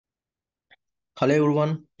Hello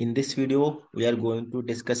everyone, in this video we are going to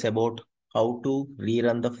discuss about how to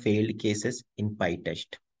rerun the failed cases in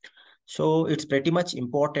PyTest. So it's pretty much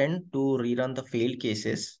important to rerun the failed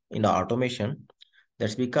cases in the automation.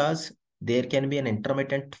 That's because there can be an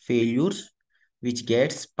intermittent failures which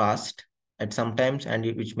gets passed at sometimes and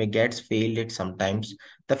which may gets failed at sometimes.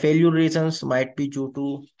 The failure reasons might be due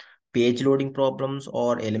to page loading problems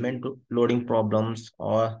or element loading problems,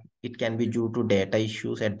 or it can be due to data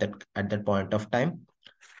issues at that point of time.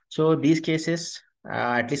 So these cases,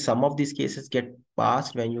 at least some of these cases get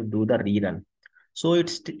passed when you do the rerun. So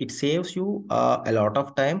it saves you a lot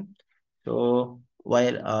of time. So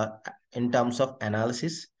while in terms of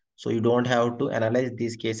analysis, so you don't have to analyze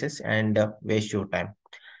these cases and waste your time.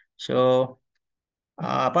 So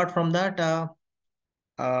apart from that,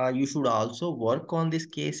 you should also work on these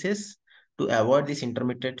cases to avoid these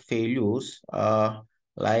intermittent failures,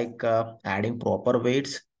 like adding proper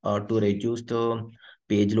weights to reduce the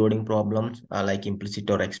page loading problems, like implicit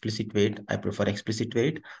or explicit weight. I prefer explicit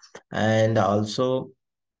weight, and also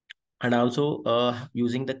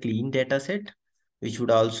using the clean data set, which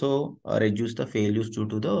would also reduce the failures due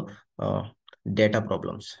to the uh, data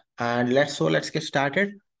problems. And let's get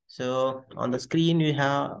started. So on the screen you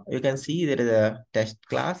can see there is a test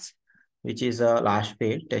class, which is a last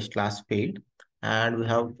failed test class failed, and we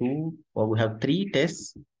have three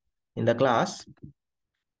tests in the class,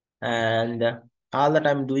 and all that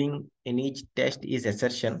I'm doing in each test is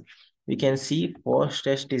assertion. We can see first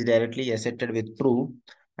test is directly asserted with true,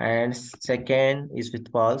 and second is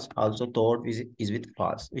with false, also third is with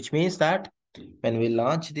false, which means that when we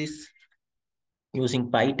launch this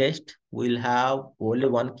using PyTest, we'll have only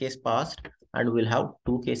one case passed and we'll have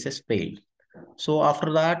two cases failed. So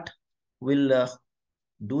after that, we'll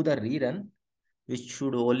do the rerun, which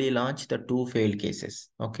should only launch the two failed cases.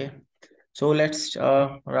 Okay. So let's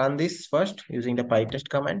run this first using the PyTest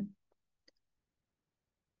command.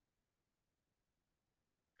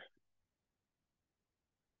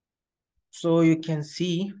 So you can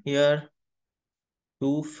see here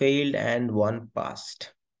two failed and one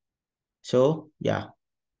passed. So yeah,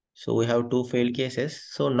 so we have two failed cases.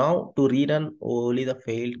 So now to rerun only the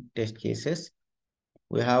failed test cases,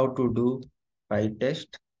 we have to do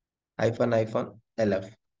PyTest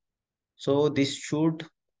 -lf. So this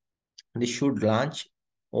should launch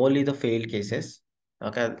only the failed cases.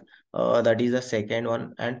 Okay, that is the second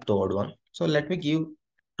one and third one. So let me give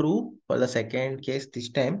true for the second case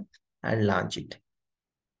this time and launch it.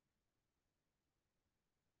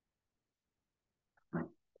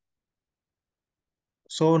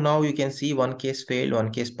 So now you can see one case failed,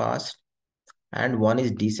 one case passed, and one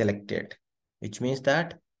is deselected, which means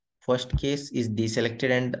that first case is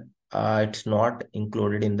deselected and it's not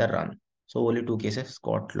included in the run. So only two cases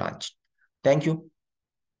got launched. Thank you.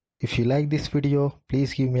 If you like this video,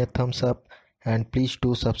 please give me a thumbs up and please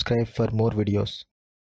do subscribe for more videos.